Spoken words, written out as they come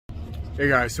Hey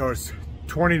guys, so it's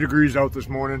 20 degrees out this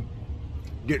morning,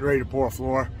 getting ready to pour a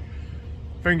floor.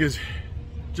 Fingers,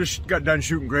 just got done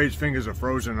shooting grades, fingers are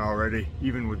frozen already,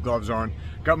 even with gloves on.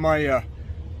 Got my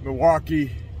Milwaukee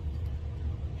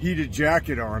heated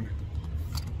jacket on.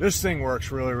 This thing works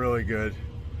really good.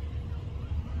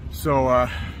 So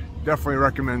definitely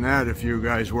recommend that if you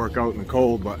guys work out in the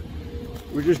cold, but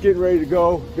we're just getting ready to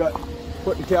go. Got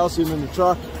putting calcium in the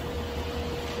truck.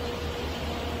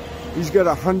 He's got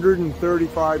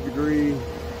 135 degree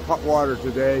hot water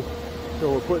today,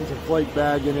 so we're putting some flake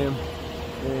bag in him,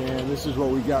 and this is what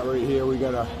we got right here. We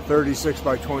got a 36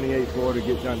 by 28 floor to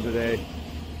get done today,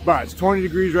 but it's 20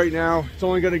 degrees right now. It's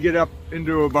only going to get up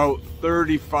into about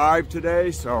 35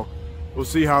 today, so we'll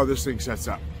see how this thing sets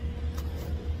up.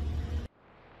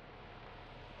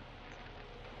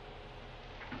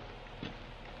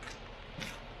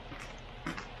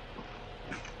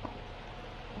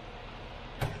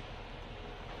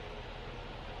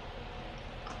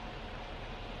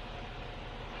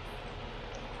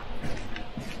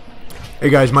 Hey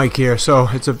guys, Mike here. So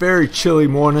it's a very chilly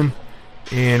morning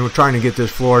and we're trying to get this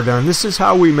floor done. This is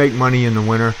how we make money in the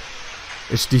winter.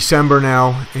 It's December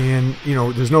now, and you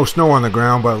know, there's no snow on the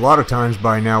ground, but a lot of times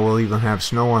by now we'll even have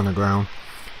snow on the ground.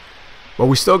 But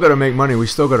we still got to make money, we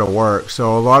still got to work.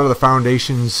 So a lot of the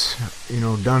foundations, you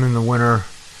know, done in the winter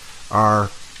are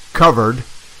covered.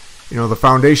 You know, the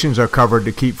foundations are covered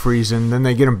to keep freezing, then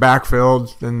they get them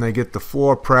backfilled, then they get the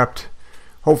floor prepped.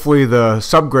 Hopefully the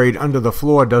subgrade under the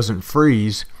floor doesn't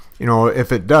freeze. You know,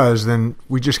 if it does, then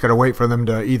we just got to wait for them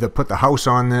to either put the house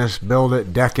on this, build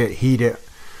it, deck it, heat it,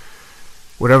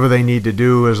 whatever they need to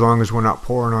do, as long as we're not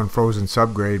pouring on frozen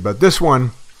subgrade. But this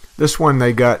one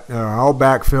they got all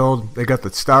backfilled. They got the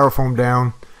styrofoam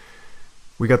down.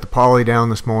 We got the poly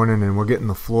down this morning, and we're getting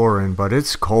the floor in. But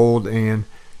it's cold, and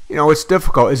you know, it's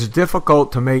difficult. It's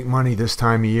difficult to make money this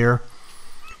time of year.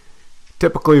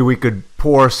 Typically we could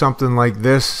pour something like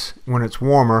this when it's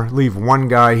warmer, leave one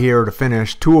guy here to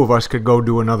finish, two of us could go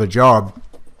do another job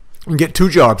and get two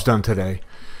jobs done today.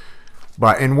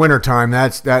 But in wintertime,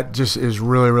 that just is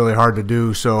really hard to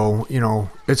do. So, you know,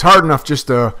 it's hard enough just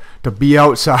to be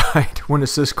outside when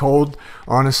it's this cold,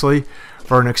 honestly,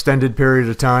 for an extended period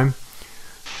of time.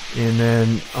 And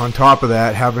then on top of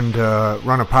that, having to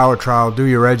run a power trowel, do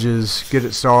your edges, get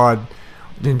it sawed,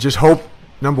 and just hope,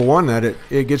 number one, that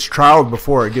it gets troweled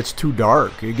before it gets too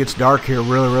dark. It gets dark here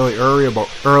really early, about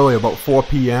 4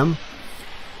 p.m.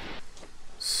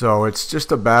 So it's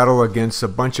just a battle against a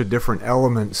bunch of different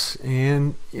elements.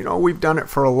 And, you know, we've done it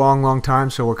for a long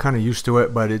time, so we're kind of used to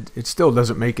it, but it still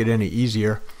doesn't make it any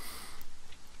easier.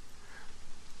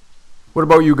 What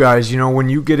about you guys? You know, when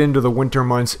you get into the winter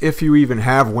months, if you even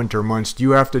have winter months, do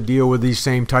you have to deal with these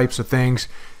same types of things?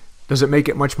 Does it make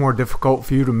it much more difficult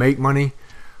for you to make money?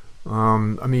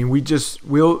 I mean,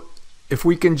 if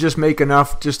we can just make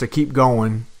enough just to keep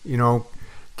going, you know,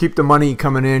 keep the money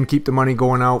coming in, keep the money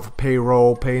going out for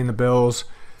payroll, paying the bills,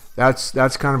 that's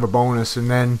kind of a bonus.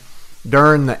 And then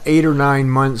during the 8 or 9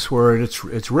 months where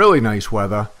it's really nice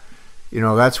weather, you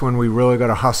know, that's when we really got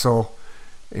to hustle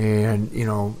and, you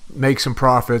know, make some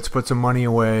profits, put some money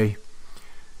away,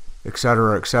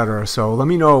 etc., etc. So let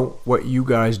me know what you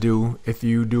guys do, if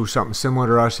you do something similar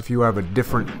to us, if you have a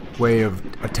different way of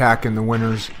attacking the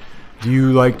winters. Do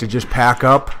you like to just pack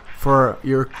up for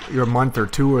your month or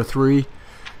 2 or 3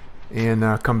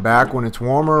 and come back when it's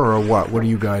warmer, or what do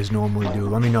you guys normally do?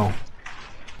 Let me know.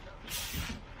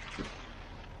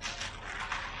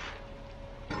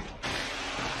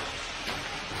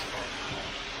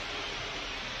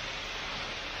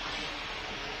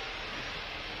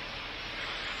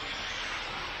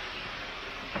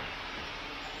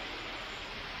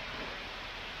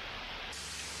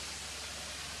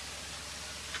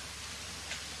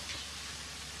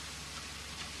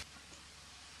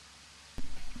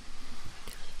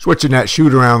 Switching that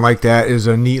chute around like that is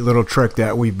a neat little trick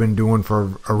that we've been doing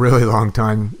for a really long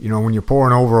time. You know, when you're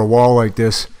pouring over a wall like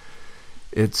this,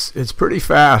 it's pretty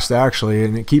fast actually,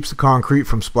 and it keeps the concrete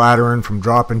from splattering, from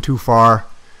dropping too far.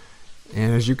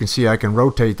 And as you can see, I can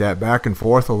rotate that back and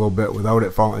forth a little bit without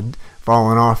it falling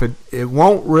off. It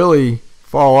won't really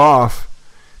fall off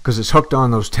because it's hooked on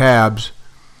those tabs,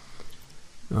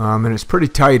 and it's pretty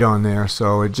tight on there,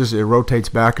 so it rotates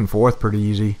back and forth pretty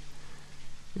easy.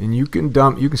 And you can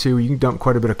dump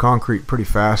quite a bit of concrete pretty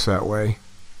fast that way.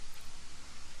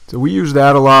 So we use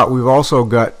that a lot.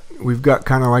 We've got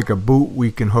kind of like a boot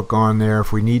we can hook on there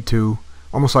if we need to,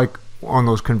 almost like on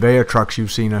those conveyor trucks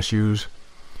you've seen us use.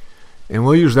 And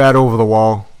we'll use that over the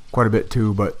wall quite a bit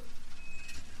too, but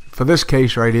for this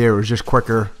case right here, it was just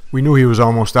quicker. We knew he was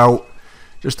almost out,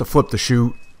 just to flip the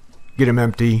chute, get him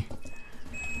empty,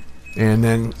 and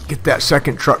then get that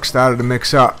second truck started to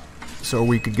mix up so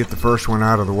we could get the first one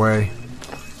out of the way.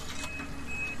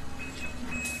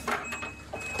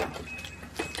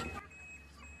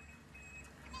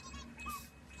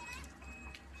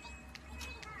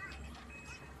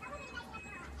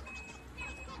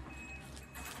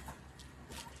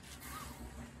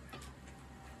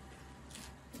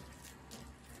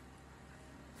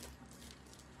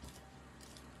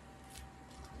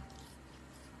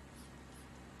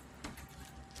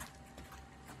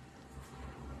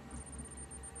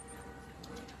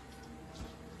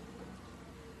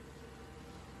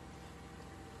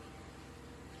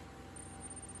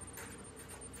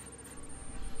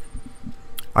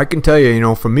 I can tell you, you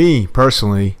know, for me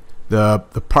personally, the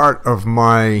part of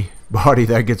my body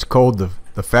that gets cold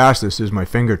the fastest is my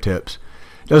fingertips.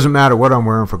 Doesn't matter what I'm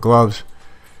wearing for gloves.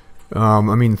 I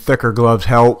mean, thicker gloves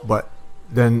help, but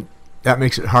then that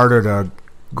makes it harder to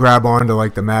grab onto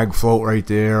like the mag float right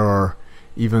there or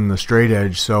even the straight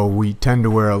edge. So we tend to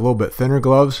wear a little bit thinner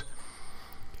gloves.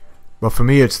 But for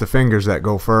me, it's the fingers that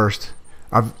go first.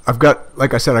 I've got,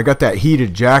 like I said, I got that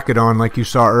heated jacket on like you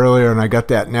saw earlier, and I got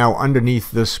that now underneath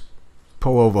this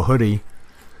pullover hoodie.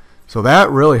 So that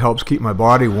really helps keep my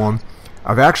body warm.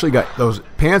 I've actually got those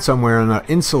pants I'm wearing, the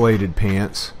insulated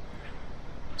pants.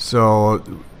 So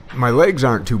my legs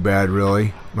aren't too bad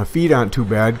really. My feet aren't too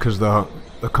bad because the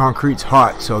concrete's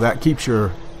hot, so that keeps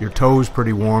your toes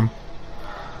pretty warm.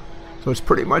 So it's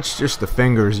pretty much just the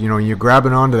fingers. You know, you're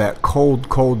grabbing onto that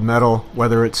cold metal,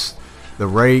 whether it's the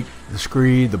rake, the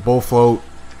screed, the bull float.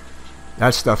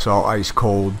 That stuff's all ice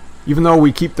cold. Even though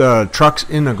we keep the trucks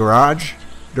in the garage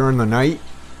during the night,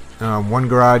 one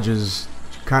garage is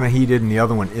kind of heated and the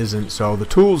other one isn't, so the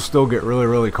tools still get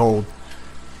really cold.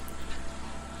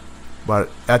 But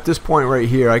at this point right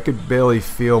here, I could barely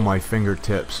feel my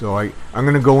fingertips. So I'm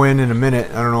going to go in a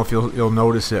minute. I don't know if you'll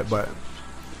notice it, but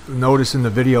notice in the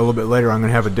video a little bit later I'm going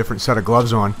to have a different set of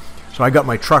gloves on. So I got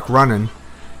my truck running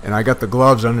and I got the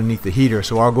gloves underneath the heater,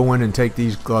 so I'll go in and take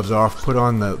these gloves off, put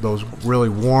on those really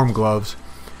warm gloves,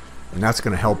 and that's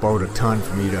going to help out a ton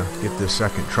for me to get this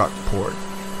second truck poured.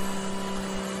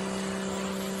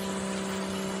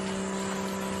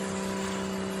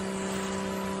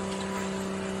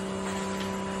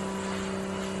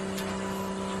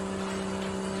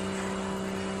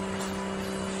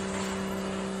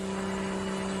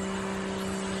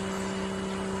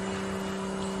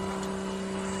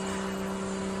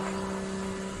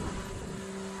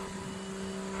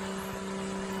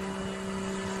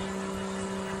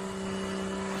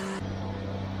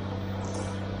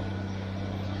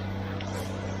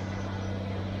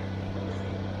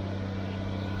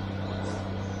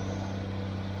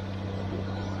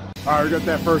 Alright, we got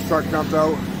that first truck dumped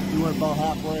out. We went about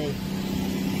halfway.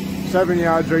 7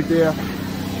 yards right there.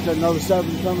 Got another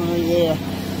 7 coming right there.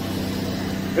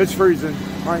 It's freezing.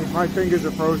 My fingers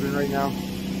are frozen right now.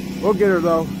 We'll get her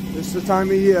though. It's the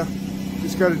time of year.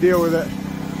 Just got to deal with it.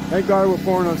 Thank God we're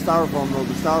pouring on styrofoam though.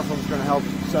 The styrofoam's going to help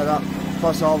set up.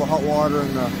 Plus all the hot water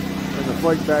and the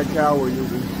flake bag towel we're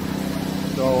using.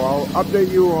 So I'll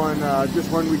update you on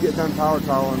just when we get done power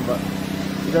toweling. But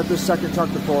we got this second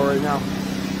truck to pour right now.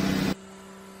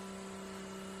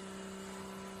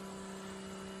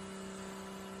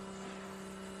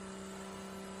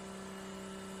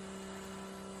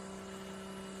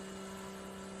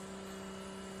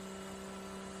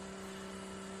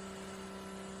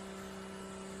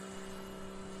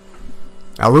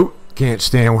 Now Luke can't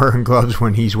stand wearing gloves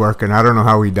when he's working. I don't know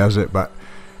how he does it, but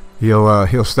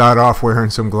he'll start off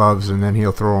wearing some gloves and then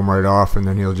he'll throw them right off, and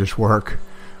then he'll just work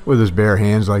with his bare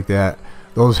hands like that.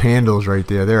 Those handles right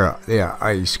there, they are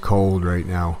ice cold right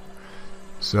now.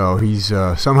 So he's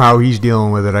somehow he's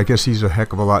dealing with it. I guess he's a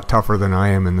heck of a lot tougher than I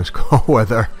am in this cold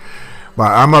weather.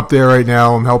 But I'm up there right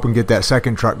now. I'm helping get that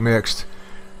second truck mixed.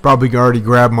 Probably already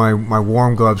grabbed my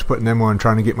warm gloves, putting them on,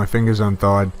 trying to get my fingers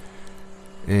unthawed.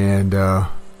 And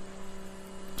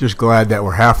just glad that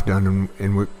we're half done,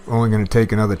 and we're only going to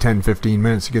take another 10-15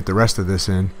 minutes to get the rest of this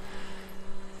in.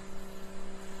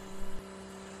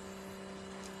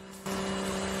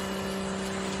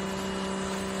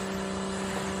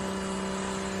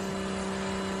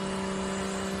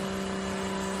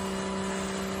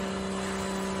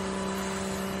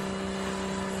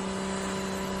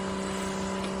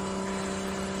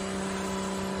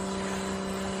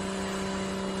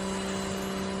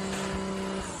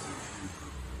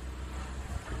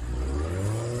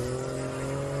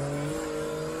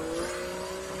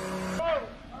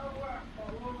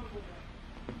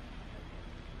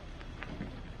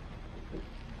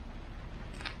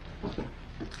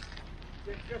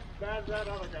 Just bad that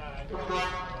other guy.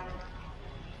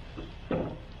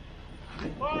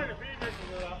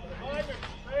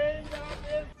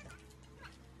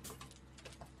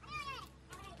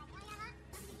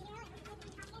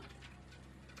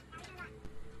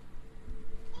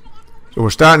 So we're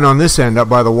starting on this end up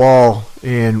by the wall,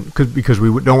 and because we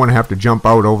don't want to have to jump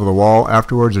out over the wall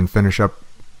afterwards and finish up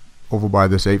over by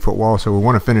this 8-foot wall. So we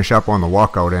want to finish up on the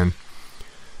walkout end.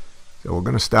 So we're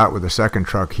going to start with the second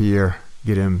truck here,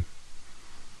 get him.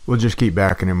 We'll just keep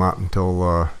backing him up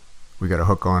until we got a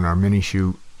hook on our mini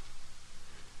chute,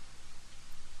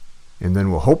 and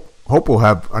then we'll hope we'll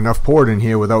have enough poured in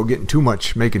here without getting too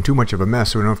much, making too much of a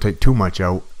mess, so we don't have to take too much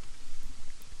out.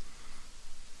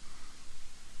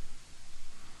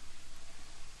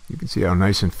 You can see how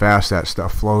nice and fast that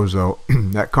stuff flows though.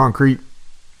 That concrete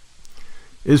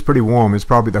is pretty warm. It's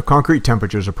probably, the concrete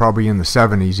temperatures are probably in the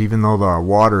 70s, even though the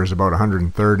water is about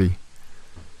 130.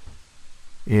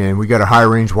 And we got a high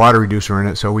range water reducer in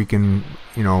it, so we can,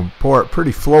 you know, pour it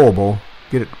pretty flowable,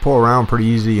 get it to pour around pretty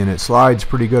easy, and it slides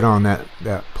pretty good on that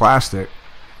plastic.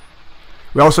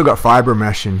 We also got fiber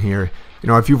mesh in here. You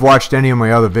know, if you've watched any of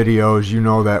my other videos, you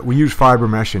know that we use fiber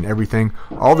mesh in everything.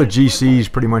 All the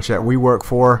GCs pretty much that we work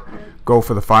for go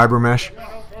for the fiber mesh.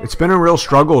 It's been a real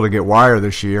struggle to get wire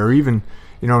this year. Even,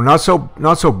 you know, not so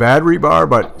bad rebar,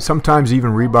 but sometimes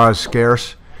even rebar is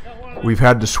scarce. We've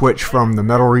had to switch from the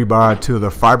metal rebar to the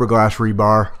fiberglass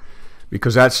rebar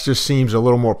because that just seems a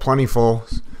little more plentiful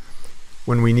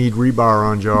when we need rebar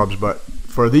on jobs. But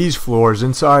for these floors,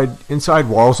 inside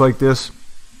walls like this,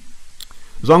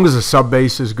 as long as the sub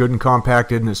base is good and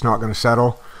compacted and it's not going to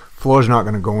settle, floor's not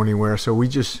going to go anywhere. So we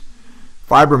just,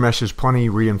 fiber mesh is plenty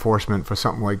reinforcement for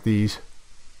something like these.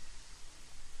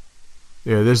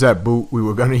 Yeah, there's that boot we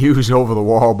were going to use over the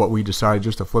wall, but we decided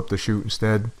just to flip the chute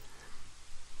instead.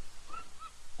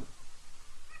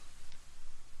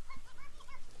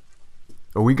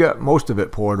 So we got most of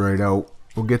it poured right out.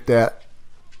 We'll get that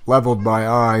leveled by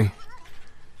eye,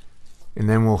 and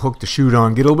then we'll hook the chute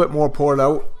on, get a little bit more poured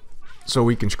out so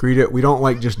we can screed it. We don't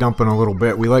like just dumping a little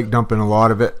bit. We like dumping a lot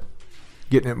of it,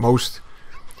 getting it most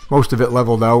of it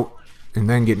leveled out, and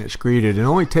then getting it screeded. It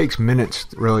only takes minutes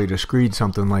really to screed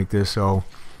something like this, so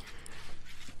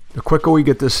the quicker we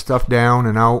get this stuff down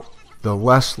and out, the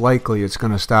less likely it's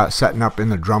going to start setting up in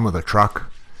the drum of the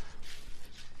truck.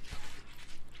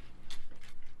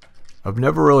 I've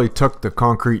never really took the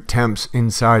concrete temps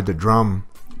inside the drum.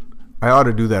 I ought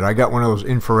to do that. I got one of those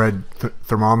infrared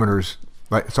thermometers.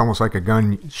 Like, it's almost like a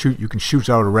gun. You can shoot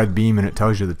out a red beam and it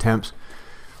tells you the temps.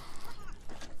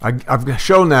 I've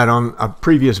shown that on a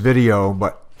previous video,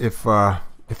 but if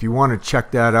you want to check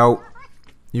that out,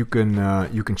 you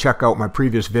can check out my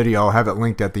previous video. I'll have it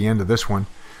linked at the end of this one.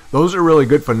 Those are really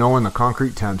good for knowing the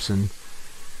concrete temps, and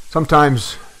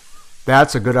sometimes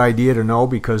that's a good idea to know,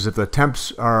 because if the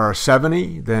temps are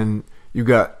 70, then you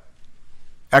got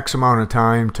X amount of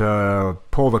time to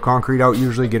pull the concrete out,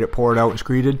 usually get it poured out and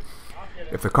screeded.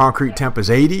 If the concrete temp is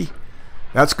 80,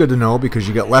 that's good to know, because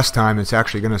you got less time. It's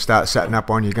actually going to start setting up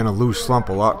on you. You're going to lose slump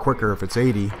a lot quicker if it's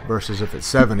 80 versus if it's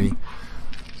 70.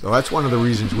 So that's one of the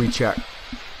reasons we check.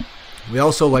 We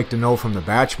also like to know from the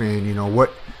batchman, you know,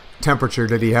 what temperature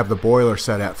did he have the boiler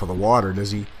set at for the water?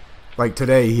 Does he, like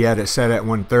today, he had it set at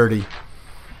 130.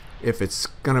 If it's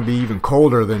going to be even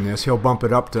colder than this, he'll bump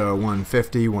it up to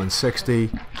 150, 160.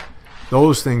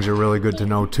 Those things are really good to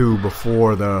know too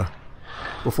before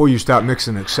you start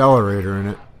mixing accelerator in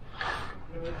it.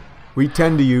 We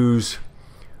tend to use,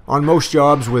 on most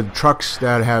jobs with trucks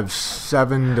that have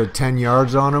 7 to 10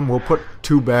 yards on them, we'll put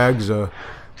 2 bags of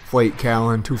FLAKE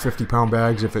Callan, 2 50-pound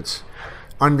bags. If it's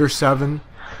under 7,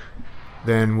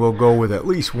 then we'll go with at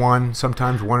least 1,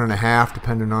 sometimes 1.5,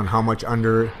 depending on how much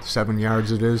under 7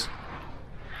 yards it is.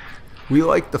 We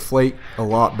like the FLAKE a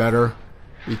lot better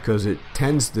because it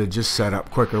tends to just set up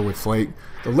quicker with FLAKE.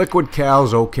 The liquid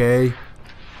Cal's okay,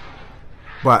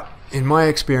 but in my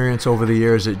experience over the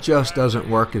years, it just doesn't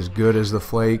work as good as the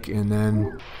FLAKE. And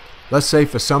then, let's say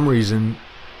for some reason,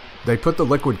 they put the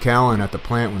liquid Callan at the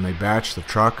plant when they batch the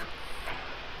truck.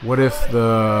 What if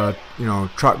the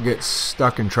truck gets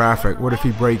stuck in traffic? What if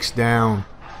he breaks down?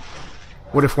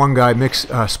 What if one guy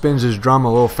spins his drum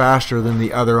a little faster than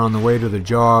the other on the way to the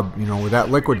job? You know, with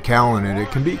that liquid Callan in it,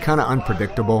 it can be kind of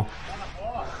unpredictable.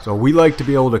 So we like to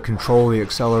be able to control the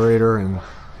accelerator, and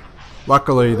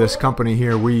luckily this company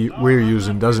here we're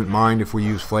using doesn't mind if we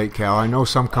use FLAKE Cal. I know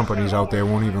some companies out there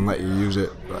won't even let you use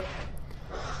it, but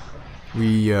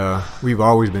we've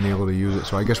always been able to use it,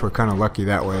 so I guess we're kind of lucky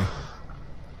that way.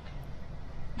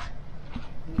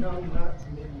 No, not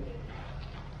today.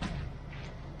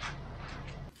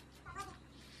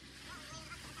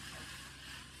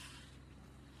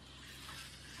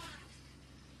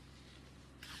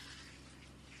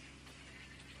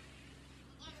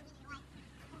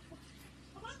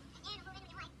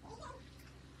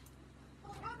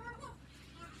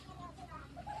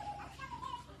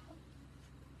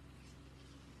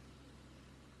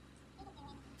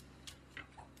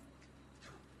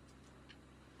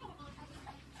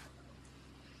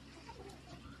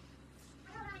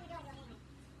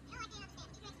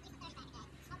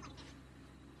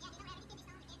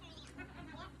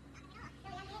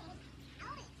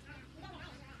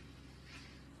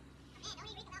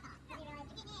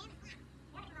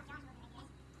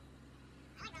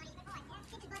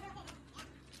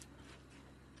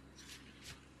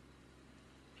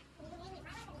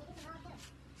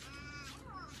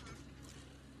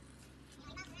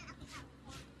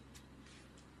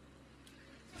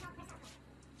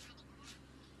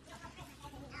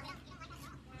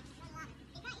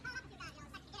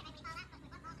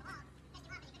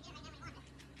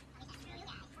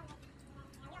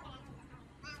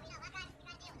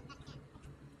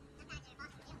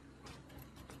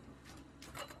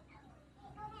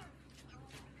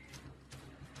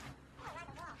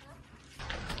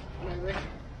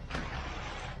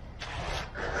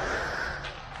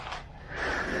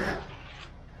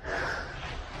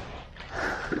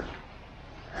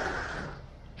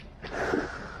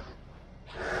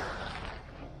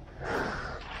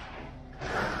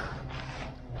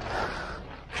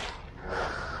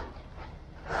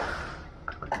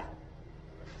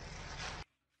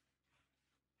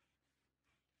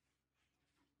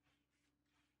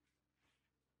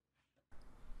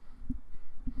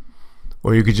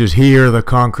 or you could just hear the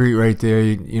concrete right there,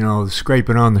 you know,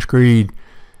 scraping on the screed.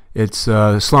 It's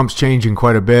the slump's changing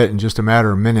quite a bit in just a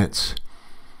matter of minutes.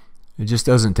 It just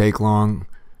doesn't take long.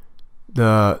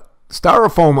 The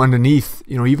styrofoam underneath,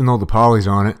 you know, even though the poly's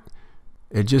on it,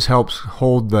 it just helps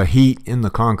hold the heat in the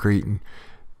concrete. And,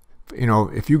 you know,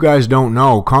 if you guys don't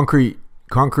know, concrete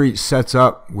sets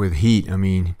up with heat. I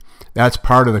mean, that's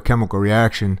part of the chemical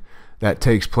reaction that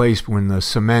takes place when the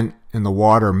cement and the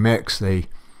water mix.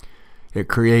 It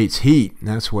creates heat, and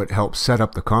that's what helps set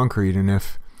up the concrete. And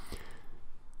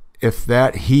if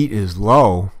that heat is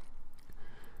low,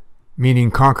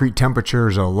 meaning concrete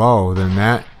temperatures are low, then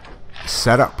that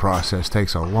setup process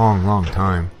takes a long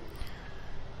time.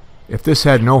 If this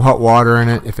had no hot water in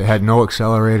it, if it had no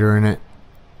accelerator in it,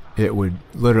 it would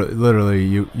literally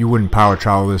you wouldn't power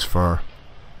trowel this for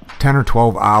 10 or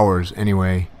 12 hours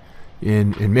anyway,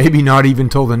 and maybe not even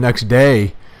till the next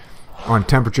day. On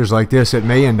temperatures like this, it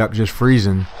may end up just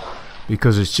freezing,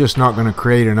 because it's just not going to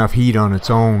create enough heat on its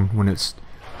own when it's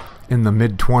in the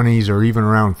mid-20s or even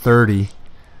around 30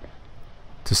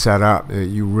 to set up.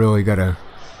 You really gotta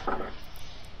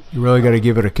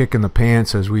give it a kick in the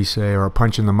pants, as we say, or a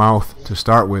punch in the mouth to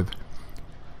start with,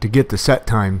 to get the set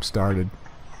time started.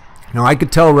 Now I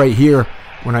could tell right here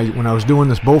when I was doing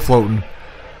this bow floating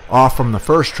off from the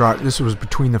first truck, this was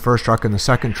between the first truck and the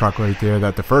second truck right there,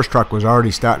 that the first truck was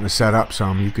already starting to set up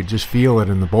some. You could just feel it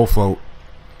in the bow float.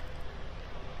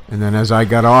 And then as I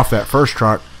got off that first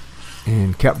truck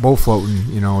and kept bow floating,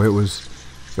 you know, it was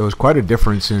quite a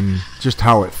difference in just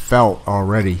how it felt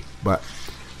already. But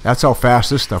that's how fast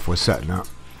this stuff was setting up.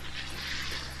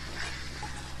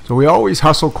 So we always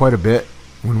hustle quite a bit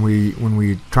when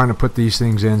we trying to put these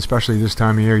things in, especially this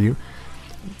time of year.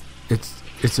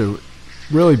 It's a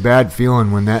really bad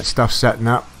feeling when that stuff's setting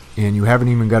up and you haven't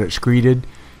even got it screeded.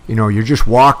 You know, you're just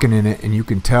walking in it and you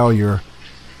can tell your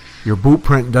boot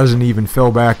print doesn't even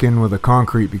fill back in with the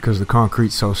concrete because the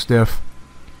concrete's so stiff,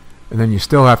 and then you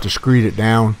still have to screed it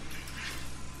down.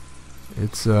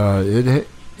 It's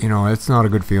you know, it's not a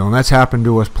good feeling. That's happened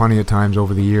to us plenty of times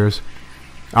over the years.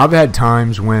 I've had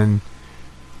times when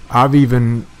I've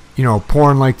even, you know,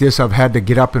 pouring like this, I've had to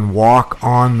get up and walk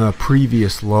on the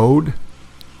previous load,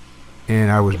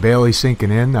 and I was barely sinking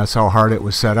in. That's how hard it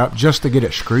was set up just to get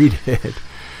it screeded.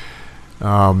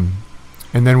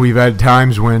 And then we've had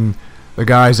times when the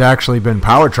guy's actually been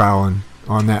power troweling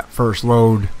on that first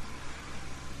load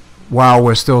while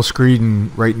we're still screeding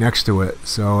right next to it.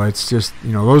 So it's just,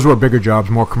 you know, those were bigger jobs,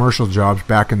 more commercial jobs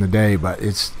back in the day, but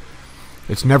it's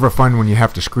never fun when you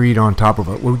have to screed on top of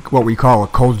it, what we call a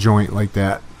cold joint like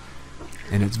that.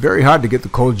 And it's very hard to get the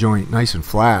cold joint nice and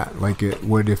flat like it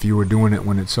would if you were doing it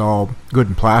when it's all good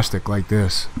and plastic like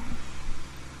this.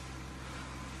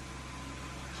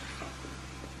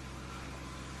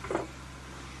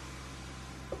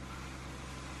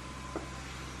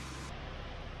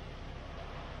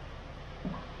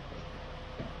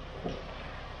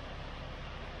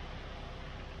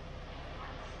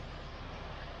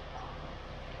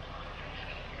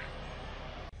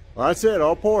 Well, that's it,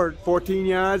 all poured, 14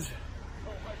 yards,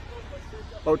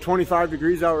 about 25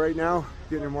 degrees out right now,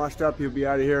 getting him washed up. He'll be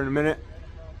out of here in a minute.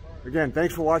 Again,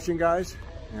 thanks for watching, guys,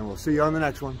 and we'll see you on the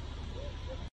next one.